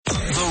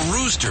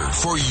booster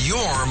for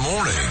your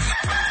morning.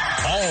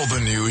 All the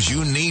news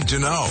you need to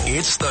know.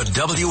 It's the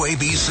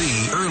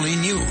WABC Early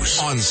News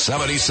on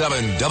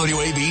 77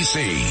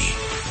 WABC.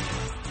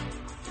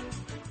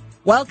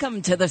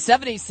 Welcome to the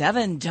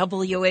 77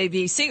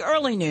 WABC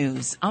Early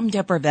News. I'm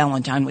Deborah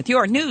Valentine with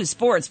your news,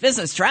 sports,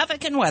 business,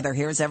 traffic, and weather.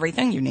 Here's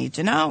everything you need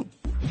to know.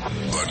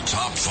 The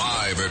top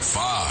 5 at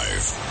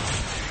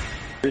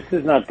 5. This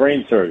is not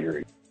brain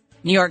surgery.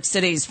 New York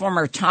City's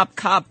former top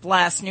cop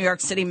blasts New York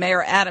City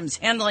Mayor Adams'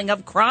 handling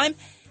of crime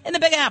in the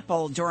Big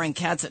Apple during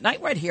Cats at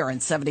Night right here in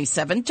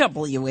 77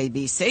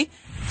 WABC.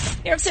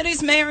 New York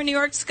City's mayor and New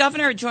York's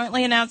governor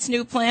jointly announced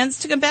new plans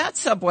to combat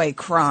subway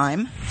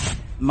crime.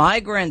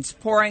 Migrants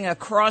pouring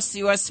across the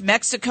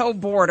U.S.-Mexico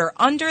border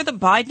under the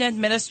Biden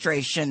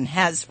administration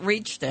has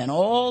reached an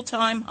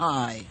all-time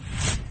high.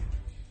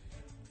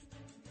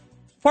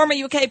 Former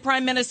UK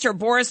Prime Minister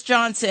Boris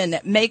Johnson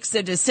makes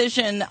a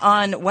decision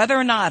on whether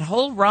or not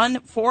he'll run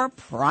for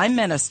Prime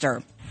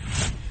Minister.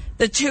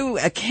 The two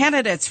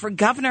candidates for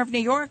governor of New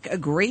York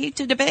agreed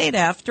to debate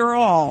after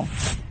all.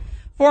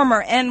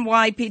 Former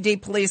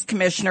NYPD Police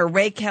Commissioner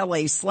Ray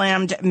Kelly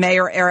slammed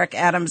Mayor Eric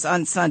Adams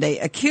on Sunday,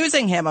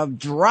 accusing him of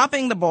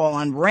dropping the ball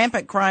on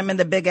rampant crime in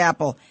the Big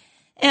Apple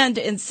and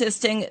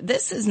insisting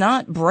this is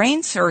not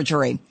brain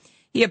surgery.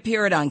 He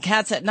appeared on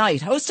Cats at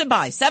Night, hosted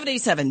by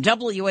 77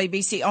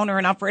 WABC owner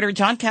and operator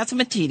John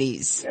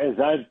Catsimatidis. As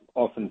I've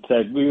often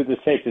said, we were the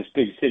safest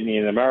big city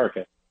in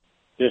America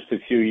just a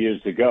few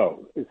years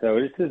ago. So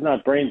this is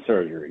not brain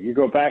surgery. You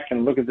go back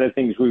and look at the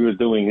things we were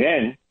doing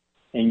then,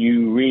 and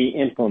you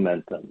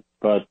re-implement them.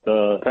 But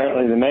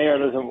apparently the mayor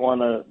doesn't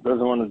want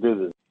to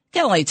do this.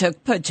 Kelly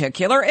took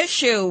particular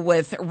issue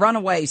with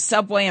runaway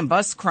subway and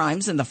bus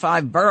crimes in the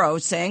 5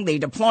 boroughs, saying the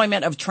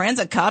deployment of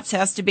transit cops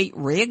has to be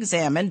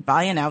re-examined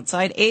by an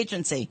outside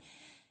agency.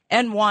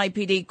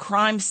 NYPD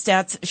crime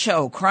stats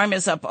show crime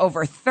is up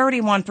over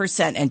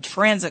 31% and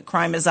transit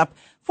crime is up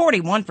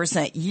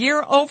 41%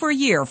 year over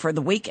year for the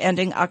week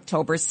ending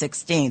October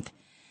 16th.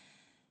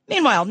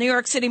 Meanwhile, New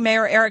York City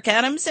Mayor Eric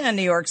Adams and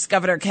New York's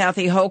Governor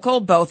Kathy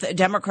Hochul, both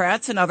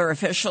Democrats and other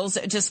officials,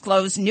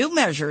 disclosed new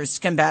measures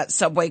to combat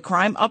subway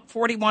crime, up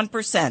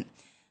 41%.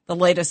 The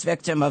latest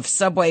victim of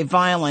subway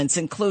violence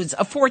includes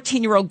a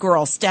 14-year-old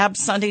girl stabbed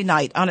Sunday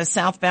night on a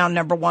southbound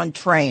number 1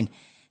 train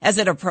as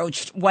it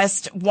approached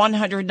West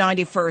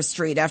 191st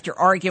Street after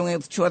arguing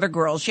with 2 other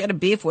girls she had a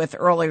beef with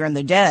earlier in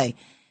the day.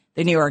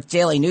 The New York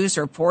Daily News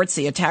reports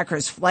the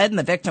attackers fled and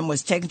the victim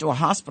was taken to a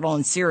hospital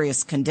in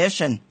serious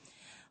condition.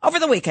 Over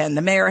the weekend,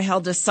 the mayor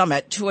held a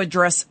summit to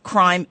address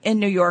crime in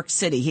New York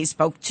City. He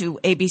spoke to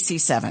ABC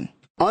 7.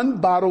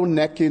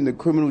 Unbottlenecking the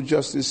criminal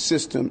justice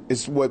system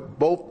is what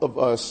both of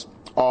us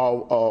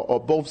or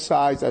both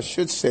sides, I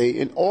should say,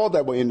 and all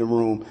that were in the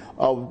room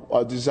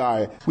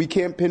desire. We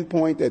can't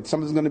pinpoint that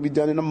something's going to be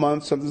done in a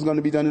month, something's going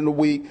to be done in a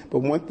week, but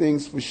one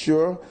thing's for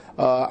sure,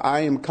 I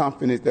am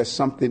confident that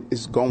something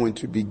is going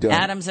to be done.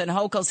 Adams and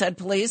Hochul said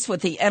police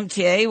with the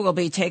MTA will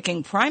be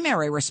taking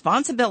primary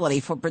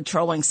responsibility for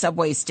patrolling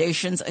subway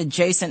stations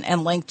adjacent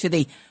and linked to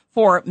the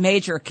 4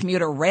 major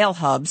commuter rail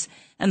hubs,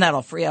 and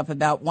that'll free up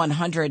about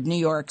 100 New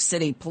York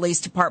City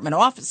Police Department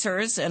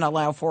officers and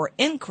allow for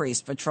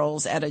increased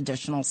patrols at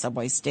additional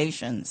subway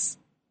stations.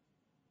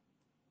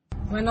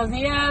 Buenos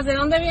días, ¿de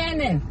dónde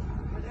vienen?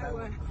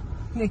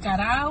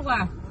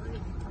 Nicaragua.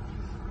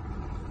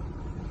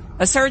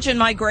 A surge in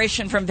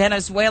migration from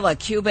Venezuela,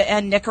 Cuba,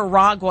 and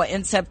Nicaragua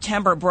in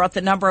September brought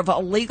the number of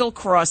illegal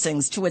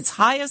crossings to its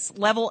highest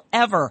level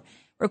ever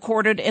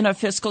recorded in a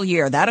fiscal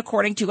year. That,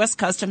 according to U.S.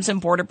 Customs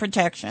and Border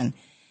Protection.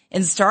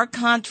 In stark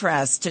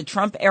contrast to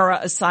Trump-era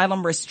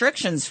asylum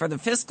restrictions for the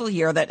fiscal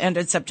year that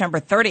ended September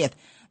 30th,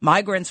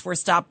 migrants were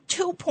stopped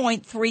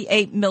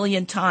 2.38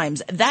 million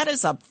times. That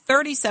is up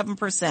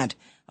 37%,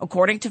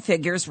 according to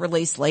figures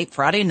released late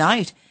Friday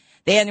night.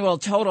 The annual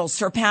total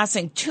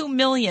surpassing 2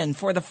 million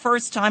for the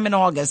first time in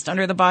August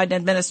under the Biden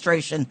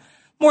administration,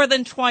 more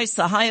than twice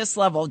the highest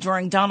level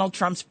during Donald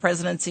Trump's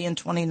presidency in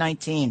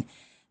 2019.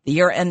 The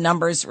year-end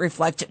numbers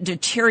reflect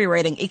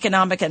deteriorating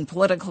economic and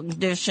political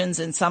conditions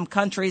in some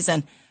countries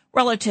and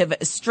relative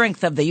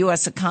strength of the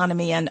U.S.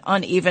 economy and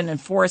uneven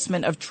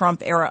enforcement of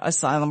Trump-era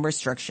asylum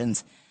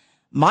restrictions.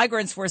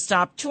 Migrants were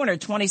stopped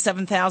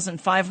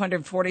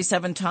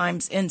 227,547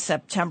 times in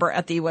September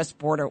at the U.S.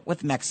 border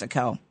with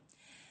Mexico.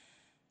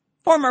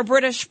 Former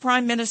British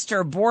Prime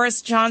Minister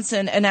Boris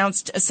Johnson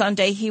announced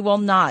Sunday he will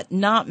not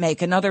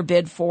make another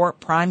bid for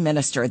Prime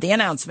Minister. The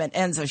announcement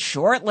ends a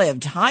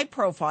short-lived,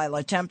 high-profile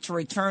attempt to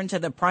return to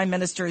the Prime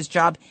Minister's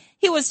job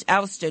he was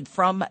ousted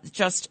from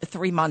just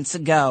 3 months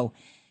ago.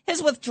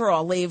 His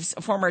withdrawal leaves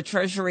former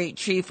Treasury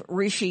Chief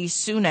Rishi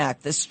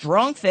Sunak the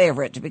strong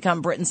favorite to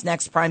become Britain's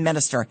next Prime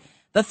Minister,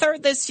 the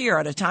 3rd this year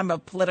at a time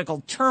of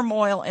political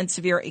turmoil and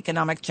severe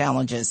economic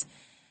challenges.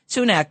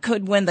 Sunak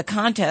could win the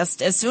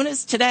contest as soon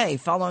as today,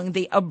 following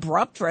the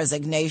abrupt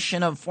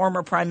resignation of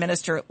former Prime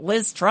Minister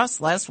Liz Truss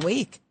last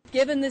week.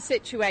 Given the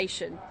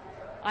situation,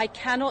 I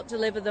cannot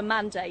deliver the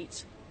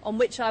mandate on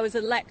which I was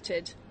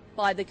elected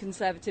by the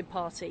Conservative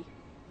Party.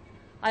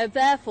 I have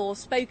therefore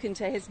spoken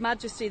to His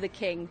Majesty the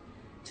King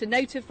to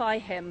notify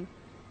him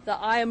that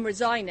I am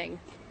resigning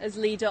as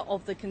leader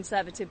of the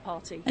Conservative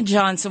Party.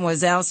 Johnson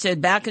was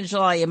ousted back in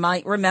July, you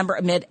might remember,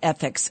 amid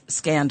ethics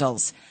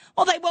scandals.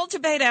 Well, they will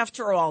debate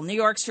after all. New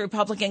York's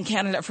Republican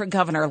candidate for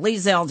governor, Lee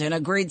Zeldin,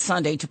 agreed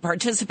Sunday to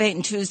participate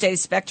in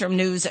Tuesday's Spectrum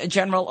News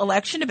general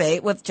election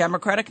debate with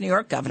Democratic New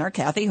York Governor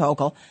Kathy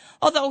Hochul,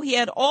 although he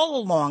had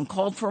all along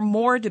called for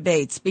more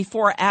debates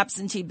before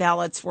absentee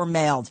ballots were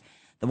mailed.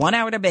 The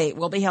one-hour debate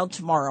will be held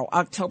tomorrow,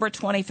 October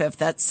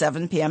 25th at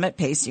 7 p.m. at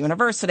Pace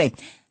University.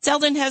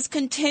 Zeldin has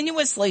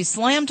continuously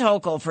slammed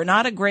Hochul for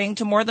not agreeing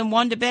to more than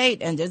one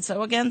debate and did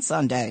so again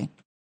Sunday.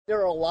 There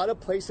are a lot of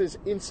places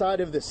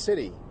inside of the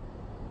city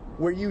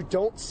where you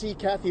don't see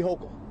Kathy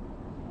Hochul,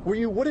 where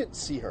you wouldn't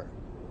see her.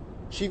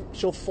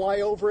 She'll fly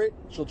over it,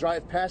 she'll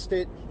drive past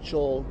it,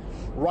 she'll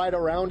ride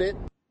around it.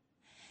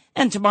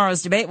 And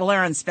tomorrow's debate will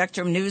air on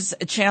Spectrum News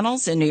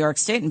channels in New York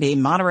State and be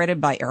moderated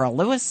by Errol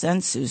Lewis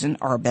and Susan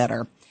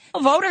Arbetter.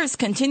 Voters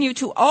continue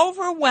to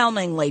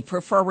overwhelmingly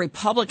prefer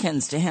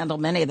Republicans to handle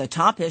many of the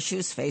top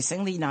issues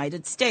facing the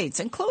United States,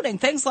 including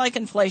things like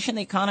inflation,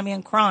 the economy,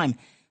 and crime.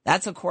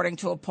 That's according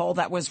to a poll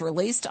that was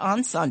released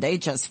on Sunday,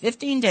 just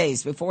 15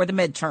 days before the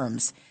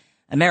midterms.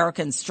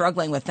 Americans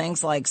struggling with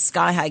things like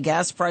sky-high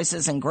gas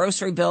prices and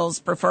grocery bills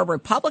prefer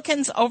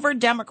Republicans over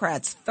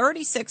Democrats,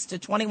 36 to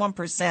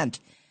 21%,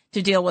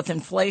 to deal with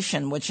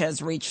inflation, which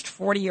has reached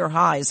 40-year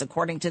highs,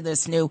 according to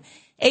this new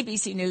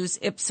ABC News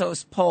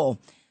Ipsos poll.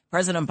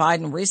 President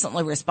Biden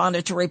recently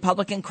responded to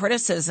Republican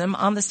criticism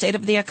on the state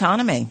of the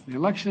economy. The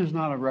election is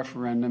not a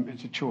referendum,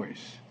 it's a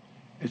choice.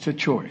 It's a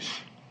choice.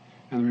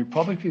 And the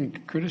Republicans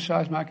can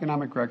criticize my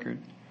economic record,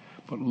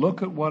 but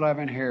look at what I've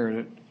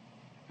inherited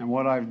and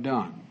what I've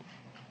done,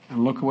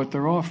 and look at what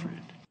they're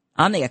offering.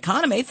 On the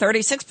economy,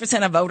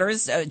 36% of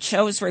voters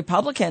chose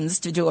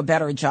Republicans to do a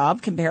better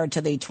job compared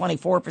to the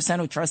 24%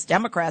 who trust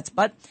Democrats,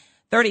 but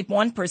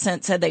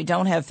 31% said they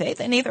don't have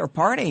faith in either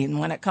party. And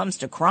when it comes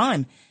to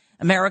crime,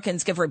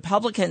 Americans give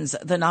Republicans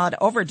the nod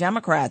over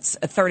Democrats,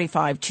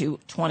 35 to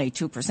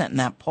 22% in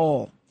that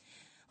poll.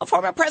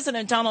 Former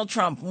President Donald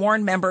Trump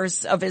warned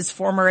members of his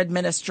former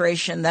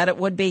administration that it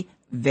would be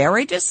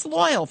very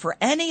disloyal for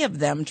any of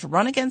them to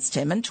run against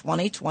him in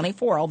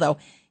 2024, although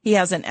he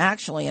hasn't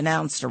actually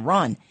announced a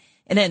run.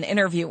 In an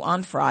interview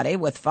on Friday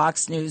with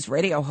Fox News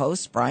radio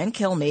host Brian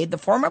Kilmeade, the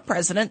former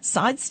president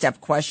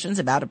sidestepped questions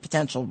about a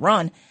potential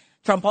run.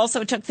 Trump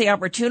also took the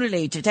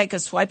opportunity to take a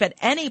swipe at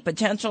any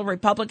potential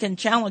Republican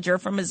challenger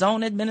from his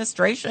own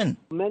administration.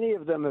 Many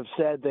of them have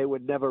said they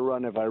would never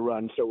run if I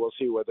run, so we'll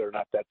see whether or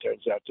not that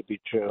turns out to be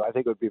true. I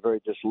think it would be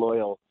very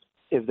disloyal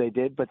if they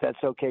did, but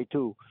that's okay,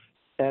 too.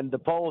 And the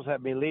polls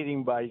have me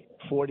leading by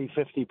 40,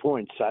 50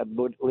 points. I'm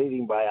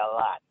leading by a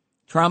lot.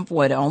 Trump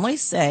would only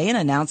say an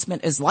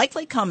announcement is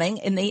likely coming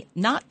in the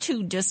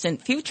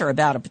not-too-distant future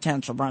about a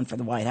potential run for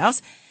the White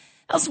House.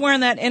 Elsewhere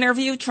in that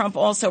interview, Trump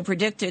also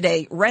predicted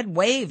a red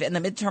wave in the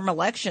midterm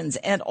elections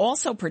and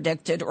also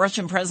predicted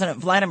Russian President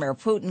Vladimir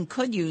Putin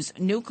could use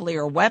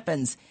nuclear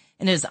weapons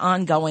in his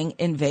ongoing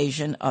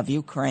invasion of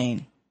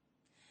Ukraine.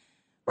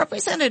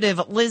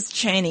 Representative Liz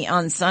Cheney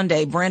on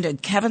Sunday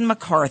branded Kevin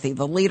McCarthy,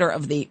 the leader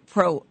of the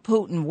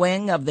pro-Putin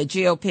wing of the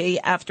GOP,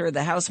 after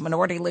the House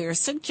Minority Leader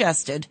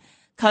suggested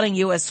cutting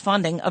U.S.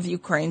 funding of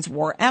Ukraine's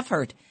war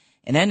effort.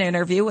 In an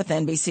interview with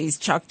NBC's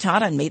Chuck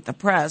Todd on Meet the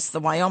Press, the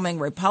Wyoming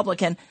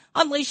Republican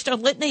unleashed a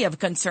litany of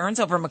concerns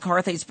over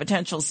McCarthy's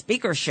potential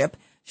speakership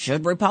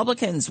should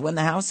Republicans win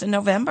the House in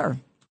November.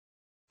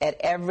 At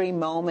every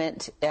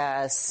moment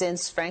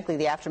since, frankly,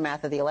 the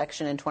aftermath of the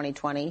election in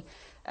 2020,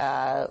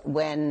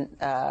 when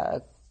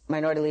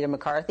Minority Leader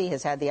McCarthy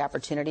has had the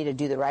opportunity to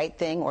do the right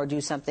thing or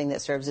do something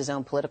that serves his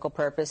own political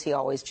purpose, he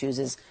always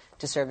chooses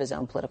to serve his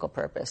own political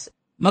purpose.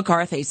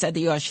 McCarthy said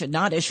the U.S. should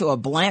not issue a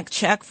blank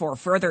check for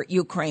further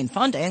Ukraine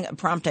funding,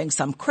 prompting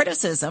some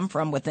criticism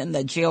from within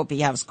the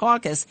GOP House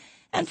caucus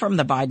and from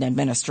the Biden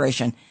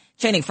administration.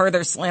 Cheney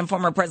further slammed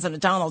former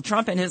President Donald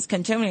Trump in his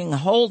continuing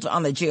hold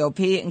on the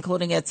GOP,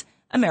 including its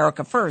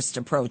America First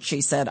approach,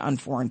 she said, on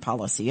foreign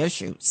policy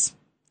issues.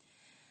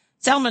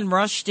 Salman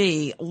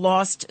Rushdie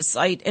lost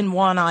sight in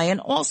one eye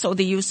and also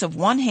the use of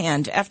one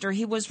hand after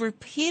he was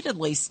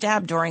repeatedly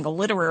stabbed during a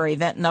literary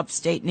event in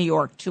upstate New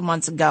York 2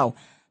 months ago.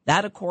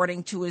 That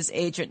according to his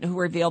agent, who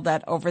revealed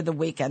that over the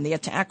weekend. The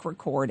attack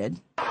recorded.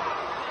 Oh,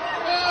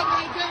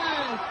 my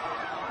God!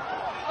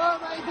 Oh,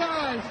 my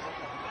gosh!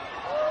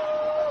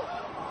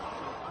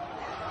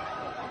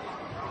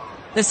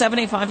 The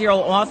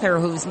 75-year-old author,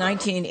 whose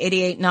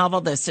 1988 novel,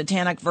 The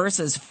Satanic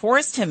Verses,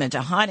 forced him into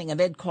hiding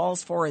amid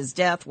calls for his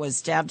death, was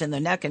stabbed in the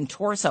neck and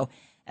torso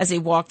as he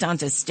walked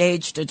onto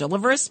stage to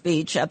deliver a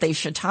speech at the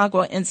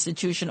Chautauqua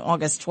Institution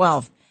August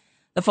 12th.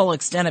 The full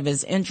extent of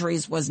his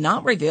injuries was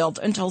not revealed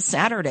until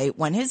Saturday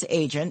when his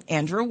agent,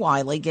 Andrew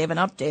Wiley, gave an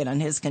update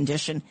on his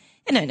condition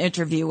in an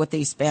interview with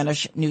the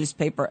Spanish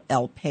newspaper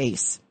El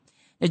País.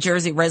 New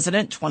Jersey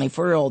resident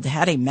 24-year-old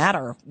Hattie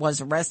Matter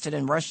was arrested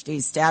in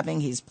Rushdie's stabbing.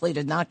 He's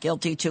pleaded not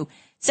guilty to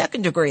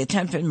second-degree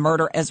attempted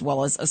murder as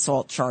well as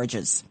assault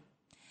charges.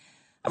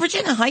 A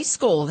Virginia high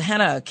school had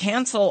to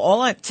cancel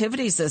all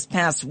activities this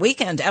past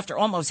weekend after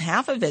almost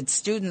half of its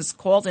students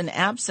called in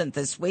absent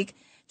this week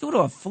due to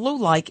a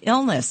flu-like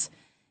illness.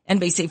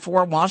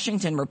 NBC4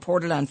 Washington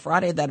reported on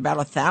Friday that about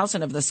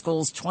 1,000 of the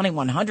school's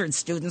 2,100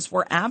 students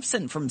were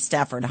absent from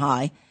Stafford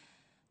High.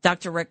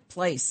 Dr. Rick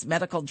Place,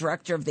 medical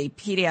director of the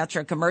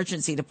Pediatric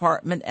Emergency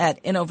Department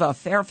at Inova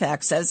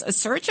Fairfax, says a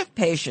surge of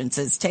patients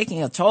is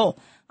taking a toll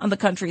on the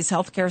country's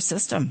healthcare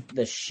system.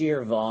 The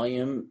sheer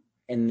volume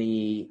and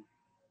the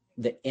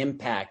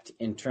impact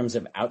in terms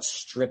of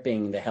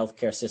outstripping the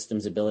healthcare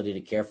system's ability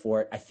to care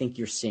for it, I think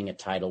you're seeing a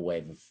tidal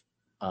wave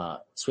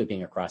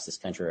sweeping across this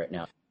country right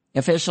now.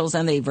 Officials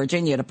and the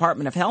Virginia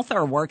Department of Health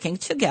are working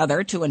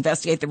together to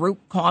investigate the root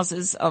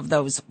causes of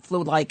those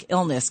flu-like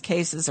illness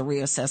cases. A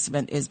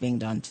reassessment is being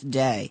done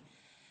today.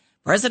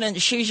 President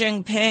Xi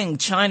Jinping,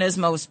 China's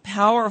most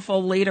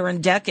powerful leader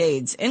in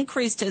decades,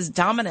 increased his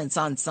dominance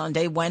on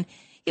Sunday when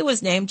he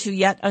was named to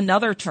yet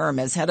another term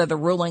as head of the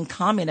ruling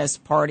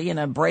Communist Party in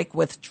a break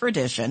with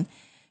tradition.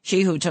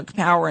 Xi, who took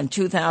power in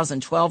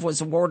 2012,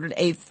 was awarded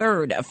a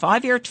third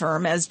 5-year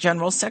term as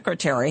general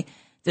secretary,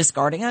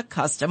 discarding a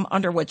custom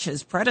under which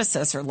his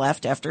predecessor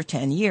left after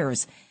 10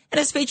 years. In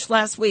a speech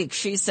last week,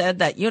 Xi said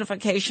that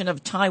unification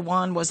of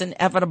Taiwan was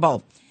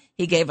inevitable.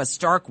 He gave a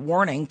stark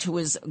warning to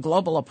his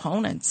global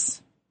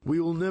opponents. We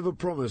will never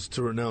promise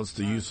to renounce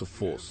the use of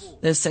force.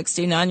 The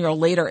 69-year-old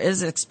leader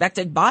is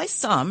expected by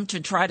some to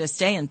try to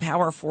stay in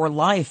power for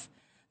life.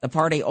 The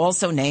party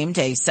also named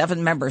a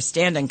 7-member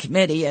standing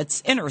committee,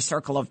 its inner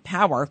circle of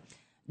power,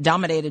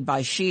 dominated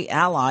by Xi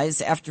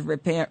allies after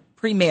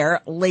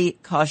Premier Li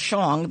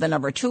Keqiang, the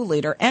number 2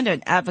 leader and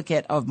an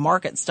advocate of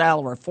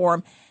market-style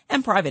reform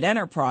and private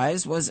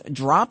enterprise, was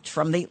dropped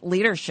from the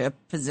leadership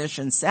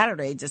position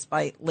Saturday,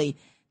 despite Li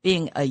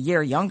being a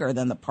year younger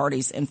than the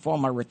party's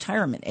informal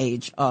retirement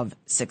age of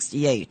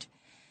 68.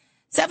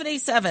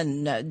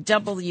 77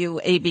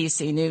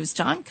 WABC News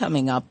Time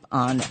coming up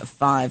on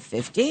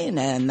 5:15,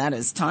 and that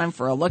is time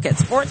for a look at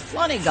sports.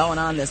 Plenty going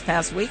on this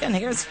past weekend.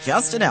 Here's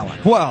Justin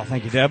Ellick. Well,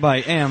 thank you, Deb. I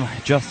am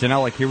Justin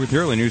Ellick here with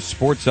your early news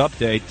sports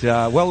update.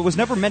 Well, it was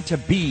never meant to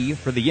be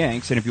for the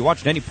Yanks, and if you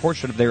watched any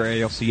portion of their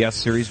ALCS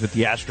series with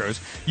the Astros,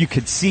 you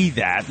could see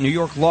that. New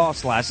York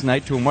lost last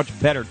night to a much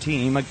better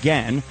team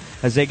again,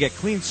 as they get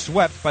clean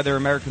swept by their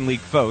American League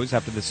foes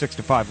after the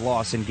 6-5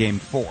 loss in Game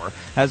 4.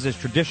 As is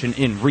tradition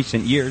in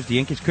recent years, the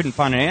Yankees couldn't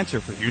find an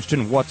answer for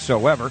Houston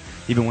whatsoever.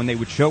 Even when they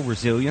would show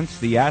resilience,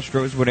 the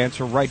Astros would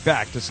answer right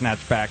back to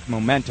snatch back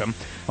momentum.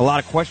 A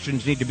lot of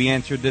questions need to be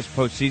answered this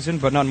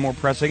postseason, but none more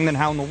pressing than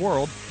how in the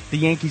world the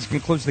Yankees can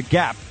close the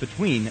gap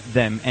between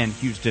them and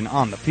Houston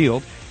on the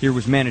field. Here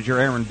was manager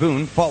Aaron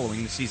Boone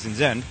following the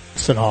season's end.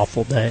 It's an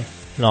awful day,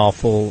 an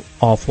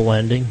awful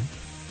ending.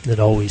 It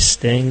always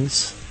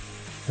stings.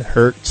 It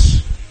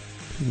hurts.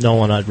 No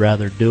one I'd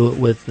rather do it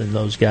with than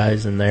those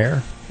guys in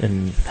there,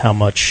 and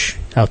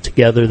how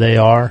together they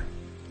are,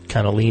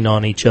 kind of lean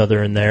on each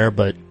other in there,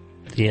 but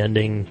the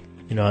ending,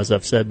 as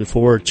I've said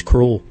before, it's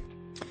cruel.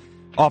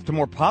 Off to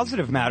more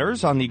positive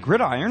matters on the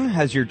gridiron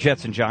as your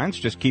Jets and Giants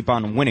just keep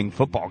on winning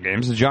football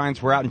games. The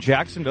Giants were out in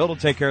Jacksonville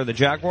to take care of the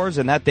Jaguars,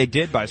 and that they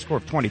did by a score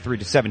of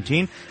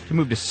 23-17 to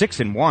move to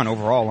 6-1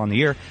 overall on the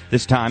year.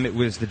 This time it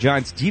was the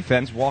Giants'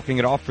 defense walking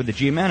it off for the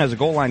G-men as a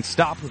goal line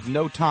stop with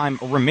no time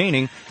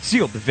remaining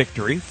sealed the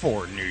victory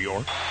for New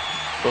York.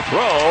 The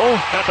throw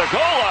at the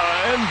goal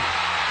line,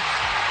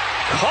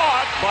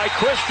 caught by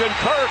Christian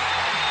Kirk,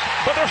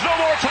 but there's no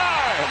more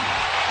time.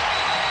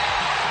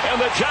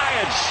 And the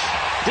Giants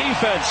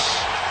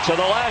defense to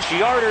the last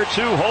yard or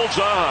two holds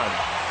on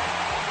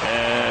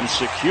and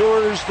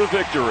secures the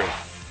victory.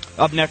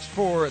 Up next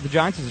for the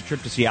Giants is a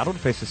trip to Seattle to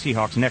face the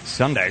Seahawks next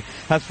Sunday.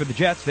 As for the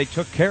Jets, they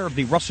took care of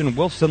the Russell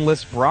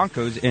Wilson-less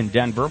Broncos in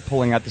Denver,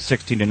 pulling out the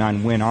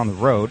 16-9 win on the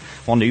road.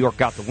 While New York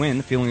got the win,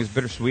 the feeling is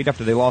bittersweet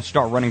after they lost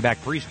star running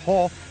back Breece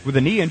Hall with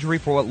a knee injury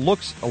for what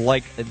looks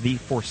like the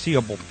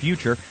foreseeable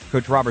future.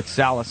 Coach Robert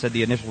Saleh said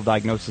the initial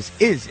diagnosis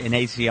is an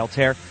ACL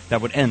tear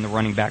that would end the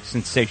running back's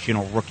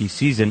sensational rookie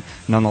season.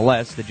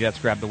 Nonetheless, the Jets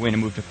grabbed the win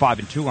and moved to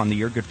 5-2 on the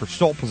year, good for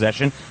sole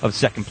possession of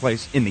second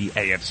place in the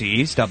AFC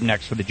East. Up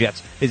next for the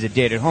Jets is a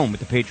date at home with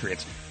the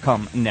Patriots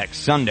come next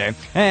Sunday.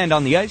 And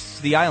on the ice,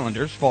 the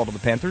Islanders fall to the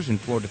Panthers in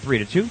Florida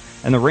 3-2,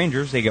 and the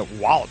Rangers, they get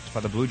walloped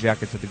by the Blue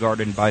Jackets at the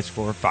Garden by a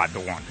score of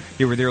 5-1.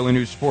 Here with the early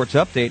news sports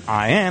update,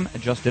 I am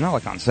Justin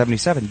Ellick on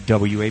 77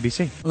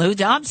 WABC. Lou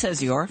Dobbs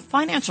has your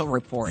financial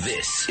report.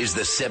 This is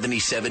the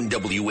 77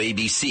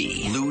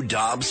 WABC Lou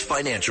Dobbs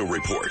Financial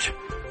Report.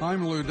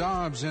 I'm Lou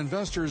Dobbs.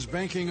 Investors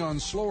banking on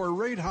slower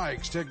rate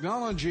hikes.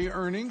 Technology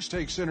earnings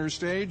take center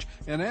stage,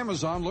 and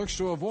Amazon looks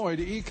to avoid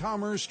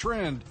e-commerce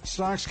trend.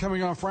 Stocks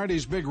coming off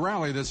Friday's big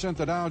rally that sent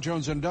the Dow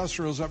Jones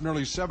Industrials up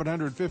nearly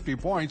 750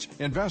 points.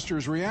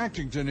 Investors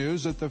reacting to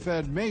news that the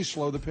Fed may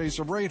slow the pace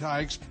of rate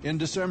hikes in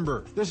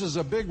December. This is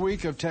a big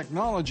week of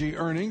technology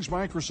earnings.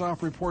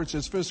 Microsoft reports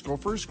its fiscal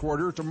first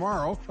quarter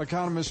tomorrow.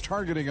 Economists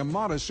targeting a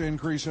modest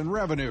increase in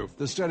revenue.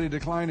 The steady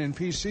decline in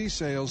PC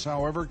sales,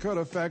 however, could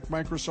affect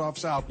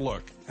Microsoft's outlook.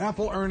 outlook.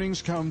 Apple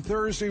earnings come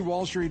Thursday.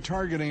 Wall Street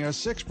targeting a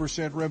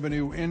 6%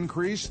 revenue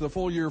increase. The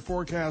full-year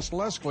forecast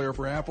less clear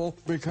for Apple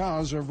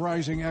because of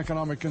rising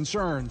economic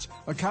concerns.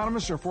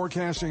 Economists are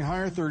forecasting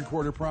higher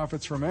third-quarter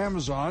profits from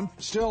Amazon.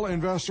 Still,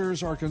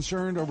 investors are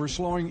concerned over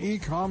slowing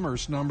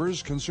e-commerce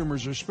numbers.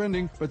 Consumers are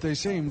spending, but they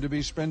seem to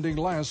be spending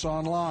less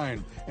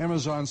online.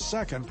 Amazon's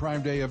second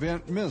Prime Day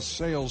event missed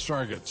sales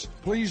targets.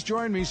 Please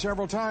join me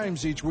several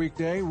times each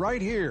weekday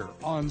right here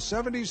on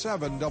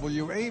 77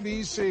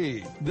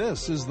 WABC.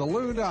 This is the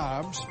Lou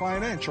Dobbs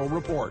Financial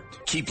Report.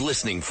 Keep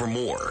listening for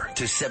more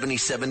to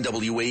 77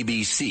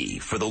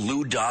 WABC for the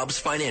Lou Dobbs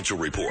Financial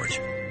Report.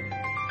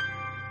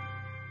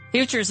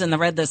 Futures in the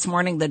red this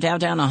morning. The Dow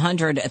down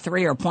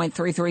 103 or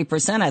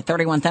 0.33% at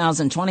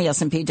 31,020.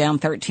 S&P down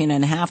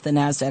 13.5. The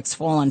Nasdaq's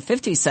fallen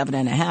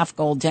 57.5.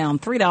 Gold down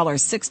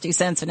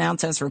 $3.60 an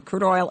ounce. As for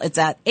crude oil, it's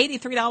at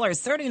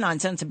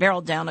 $83.39 a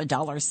barrel, down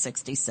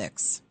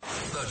 $1.66. The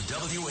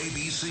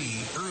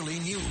WABC Early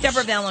News.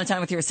 Deborah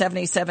Valentine with your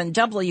 77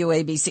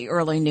 WABC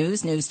Early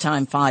News. News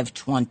time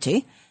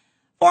 5:20.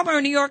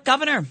 Former New York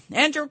Governor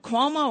Andrew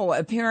Cuomo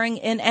appearing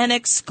in an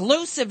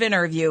exclusive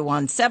interview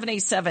on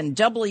 77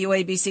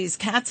 WABC's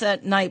Cats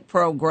at Night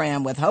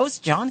program with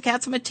host John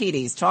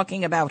Catsimatidis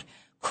talking about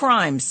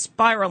crime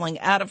spiraling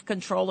out of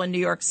control in New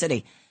York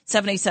City.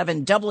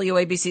 77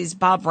 WABC's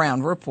Bob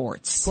Brown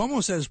reports.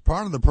 Cuomo says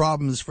part of the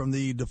problem is from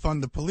the Defund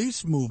the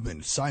Police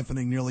movement,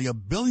 siphoning nearly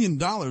 $1 billion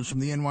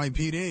from the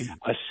NYPD.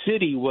 A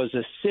city was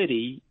a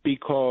city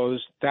because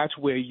that's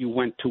where you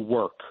went to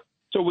work.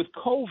 So with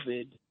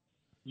COVID,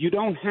 you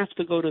don't have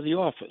to go to the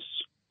office.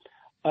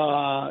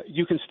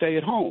 You can stay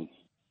at home.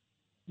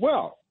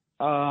 Well,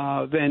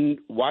 then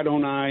why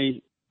don't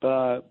I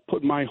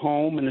put my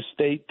home in a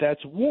state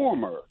that's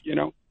warmer, you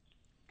know?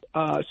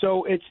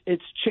 So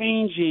it's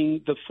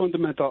changing the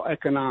fundamental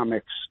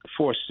economics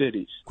for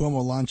cities.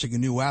 Cuomo launching a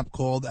new app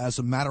called As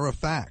a Matter of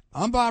Fact.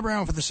 I'm Bob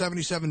Brown for the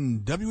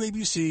 77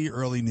 WABC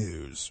Early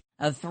News.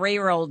 A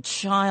 3-year-old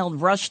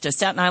child rushed to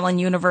Staten Island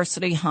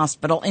University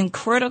Hospital in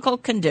critical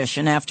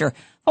condition after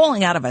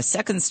falling out of a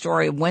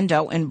second-story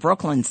window in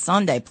Brooklyn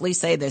Sunday. Police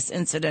say this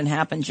incident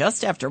happened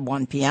just after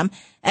 1 p.m.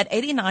 at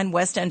 89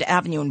 West End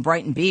Avenue in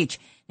Brighton Beach.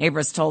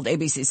 Neighbors told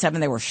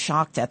ABC7 they were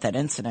shocked at that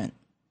incident.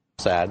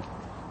 Sad.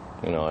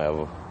 You know, I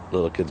have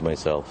little kids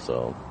myself,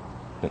 so,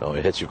 you know,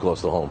 it hits you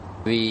close to home.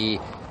 We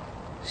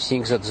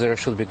think that there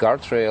should be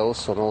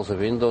guardrails on all the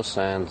windows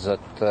and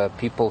that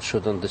people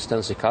should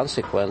understand the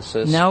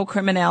consequences. No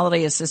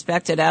criminality is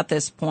suspected at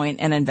this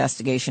point, and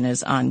investigation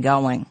is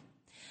ongoing.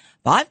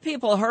 5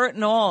 people hurt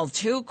in all,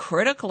 2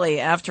 critically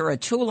after a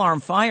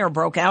 2-alarm fire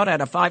broke out at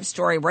a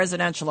 5-story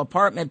residential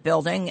apartment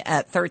building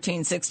at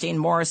 1316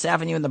 Morris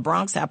Avenue in the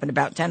Bronx. Happened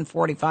about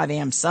 10:45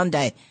 a.m.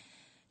 Sunday.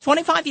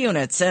 25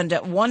 units and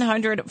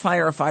 100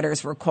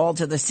 firefighters were called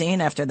to the scene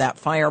after that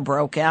fire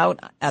broke out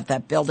at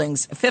that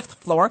building's 5th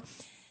floor.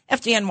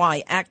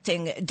 FDNY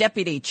Acting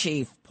Deputy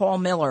Chief Paul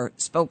Miller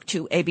spoke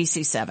to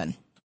ABC7.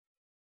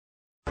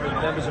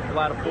 Members of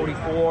Ladder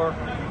 44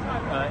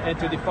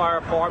 entered the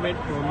fire department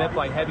and were met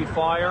by heavy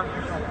fire.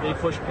 They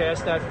pushed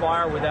past that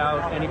fire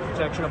without any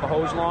protection of a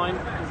hose line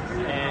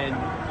and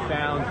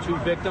found 2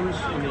 victims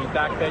in the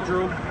back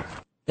bedroom.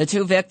 The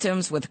 2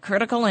 victims with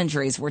critical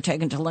injuries were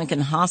taken to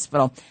Lincoln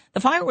Hospital. The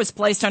fire was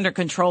placed under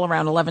control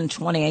around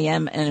 11:20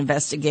 a.m. An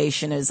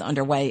investigation is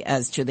underway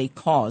as to the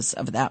cause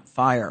of that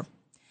fire.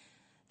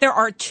 There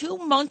are 2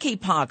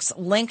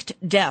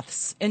 monkeypox-linked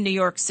deaths in New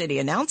York City,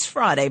 announced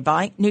Friday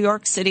by New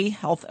York City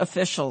health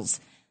officials.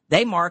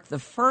 They mark the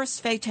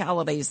first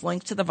fatalities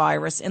linked to the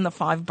virus in the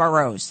 5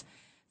 boroughs.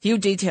 Few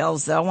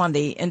details, though, on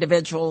the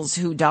individuals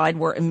who died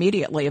were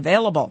immediately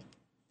available.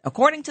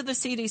 According to the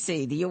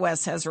CDC, the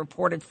U.S. has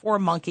reported 4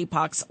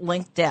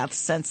 monkeypox-linked deaths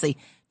since the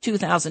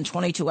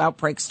 2022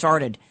 outbreak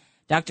started.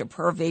 Dr.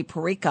 Purvi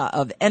Parikh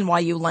of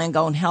NYU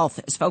Langone Health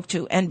spoke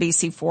to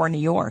NBC4 New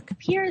York. It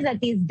appears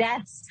that these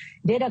deaths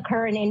did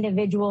occur in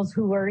individuals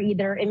who were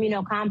either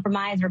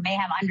immunocompromised or may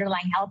have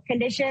underlying health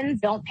conditions.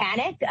 Don't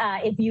panic.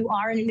 If you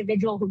are an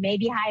individual who may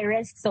be high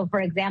risk, so for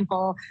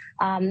example,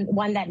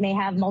 one that may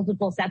have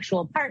multiple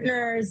sexual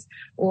partners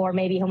or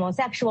maybe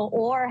homosexual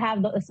or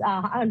have the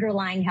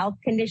underlying health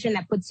condition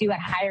that puts you at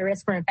higher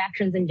risk for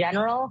infections in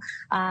general,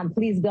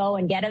 please go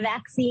and get a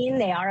vaccine.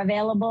 They are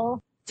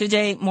available. To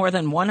date, more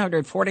than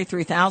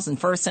 143,000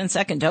 first and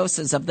second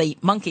doses of the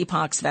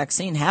monkeypox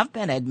vaccine have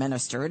been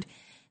administered.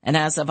 And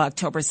as of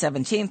October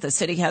 17th, the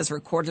city has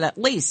recorded at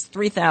least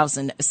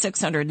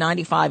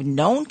 3,695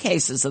 known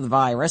cases of the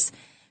virus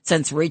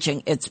since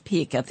reaching its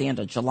peak at the end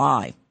of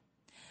July.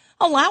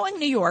 Allowing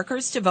New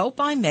Yorkers to vote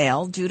by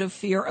mail due to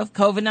fear of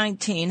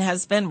COVID-19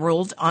 has been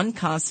ruled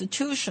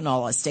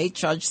unconstitutional. A state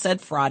judge said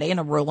Friday in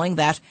a ruling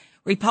that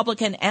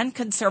Republican and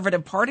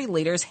conservative party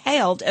leaders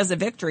hailed as a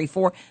victory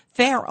for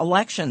fair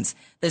elections.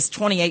 This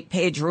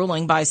 28-page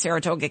ruling by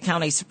Saratoga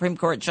County Supreme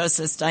Court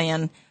Justice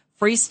Diane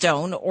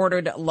Freestone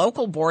ordered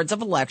local boards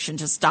of election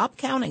to stop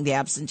counting the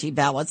absentee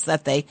ballots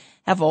that they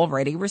have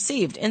already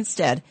received.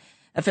 Instead,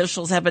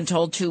 Officials have been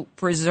told to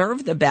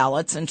preserve the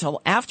ballots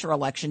until after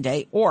Election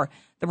Day or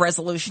the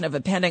resolution of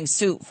a pending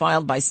suit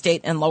filed by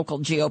state and local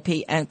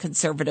GOP and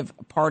Conservative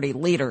Party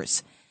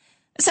leaders.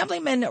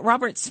 Assemblyman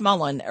Robert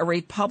Smullen, a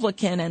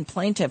Republican and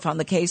plaintiff on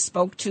the case,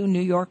 spoke to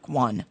New York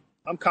One.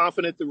 I'm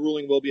confident the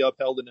ruling will be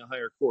upheld in the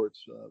higher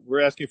courts.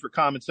 We're asking for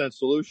common sense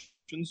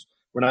solutions.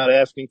 We're not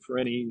asking for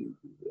any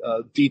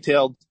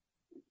detailed,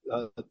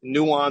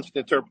 nuanced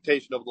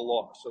interpretation of the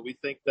law. So we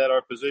think that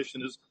our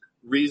position is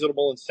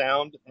reasonable and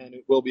sound, and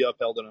it will be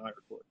upheld in a higher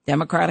court.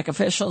 Democratic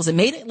officials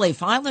immediately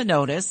filed a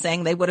notice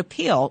saying they would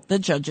appeal the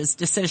judge's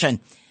decision.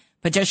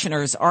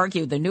 Petitioners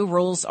argue the new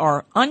rules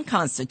are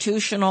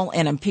unconstitutional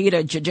and impede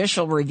a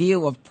judicial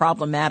review of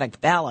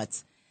problematic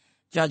ballots.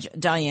 Judge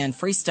Dianne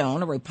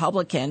Freestone, a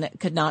Republican,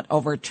 could not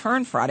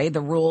overturn Friday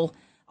the rule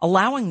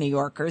allowing New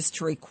Yorkers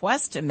to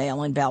request a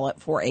mail-in ballot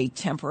for a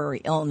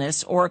temporary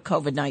illness or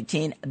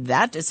COVID-19.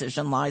 That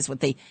decision lies with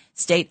the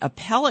state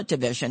appellate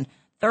division,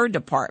 third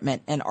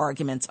department, and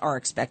arguments are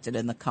expected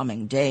in the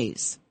coming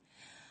days.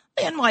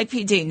 The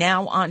NYPD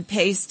now on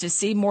pace to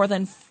see more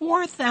than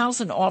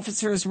 4,000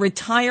 officers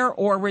retire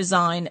or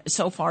resign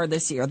so far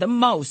this year, the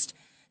most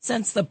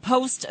since the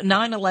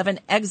post-9/11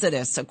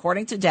 exodus,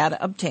 according to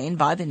data obtained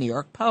by the New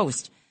York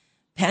Post.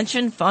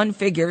 Pension fund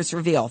figures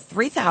reveal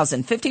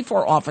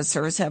 3,054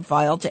 officers have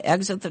filed to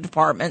exit the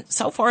department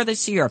so far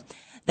this year.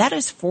 That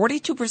is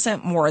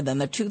 42% more than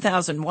the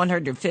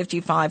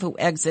 2,155 who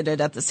exited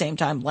at the same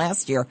time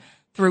last year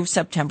through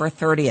September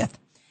 30th.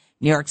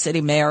 New York City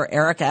Mayor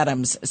Eric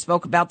Adams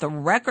spoke about the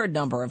record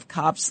number of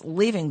cops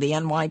leaving the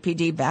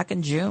NYPD back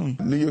in June.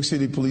 New York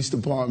City Police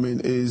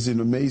Department is an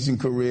amazing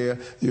career.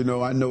 You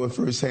know, I know it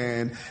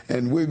firsthand.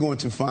 And we're going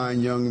to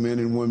find young men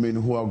and women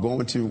who are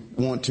going to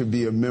want to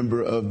be a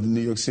member of the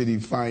New York City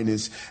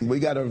finest. We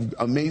got an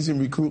amazing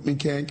recruitment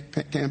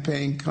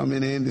campaign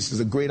coming in. This is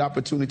a great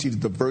opportunity to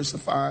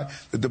diversify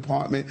the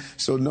department.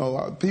 So,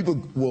 no,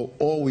 people will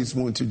always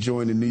want to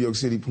join the New York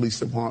City Police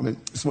Department.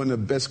 It's one of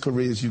the best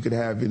careers you could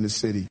have in the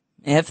city.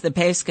 If the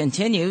pace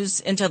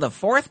continues into the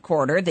fourth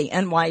quarter, the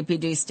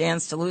NYPD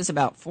stands to lose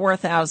about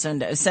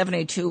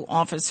 4,072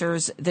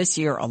 officers this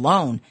year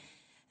alone.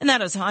 And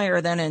that is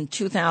higher than in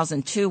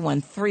 2002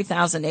 when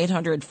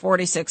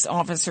 3,846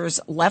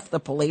 officers left the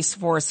police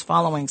force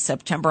following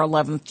September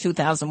 11,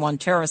 2001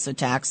 terrorist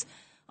attacks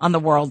on the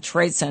World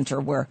Trade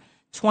Center where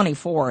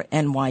 24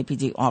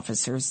 NYPD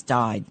officers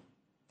died.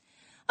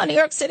 New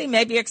York City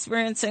may be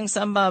experiencing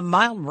some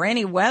mild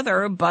rainy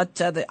weather, but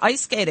the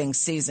ice skating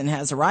season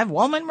has arrived.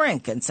 Woolman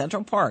Rink in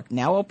Central Park,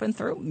 now open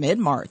through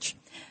mid-March.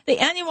 The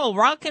annual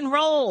Rock and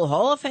Roll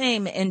Hall of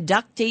Fame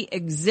inductee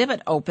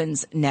exhibit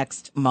opens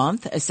next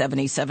month.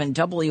 77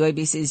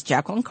 WABC's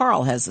Jacqueline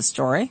Carl has the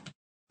story.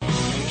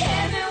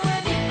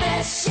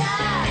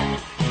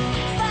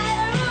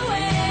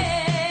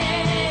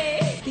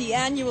 The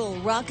annual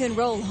Rock and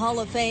Roll Hall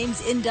of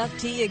Fame's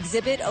inductee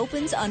exhibit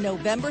opens on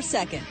November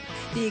 2nd.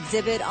 The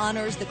exhibit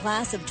honors the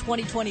class of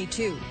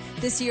 2022.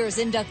 This year's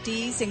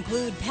inductees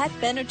include Pat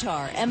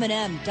Benatar,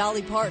 Eminem,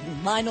 Dolly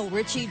Parton, Lionel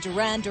Richie,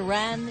 Duran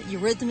Duran,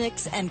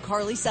 Eurythmics, and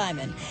Carly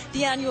Simon.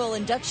 The annual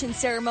induction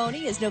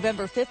ceremony is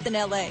November 5th in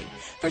L.A.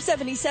 For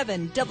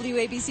 77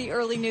 WABC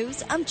Early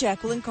News, I'm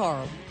Jacqueline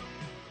Carl.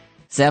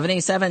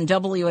 77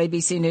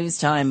 WABC News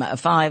Time,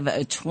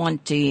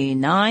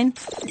 5:29.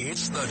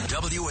 It's the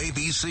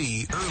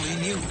WABC Early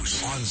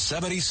News on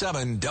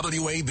 77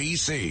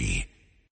 WABC.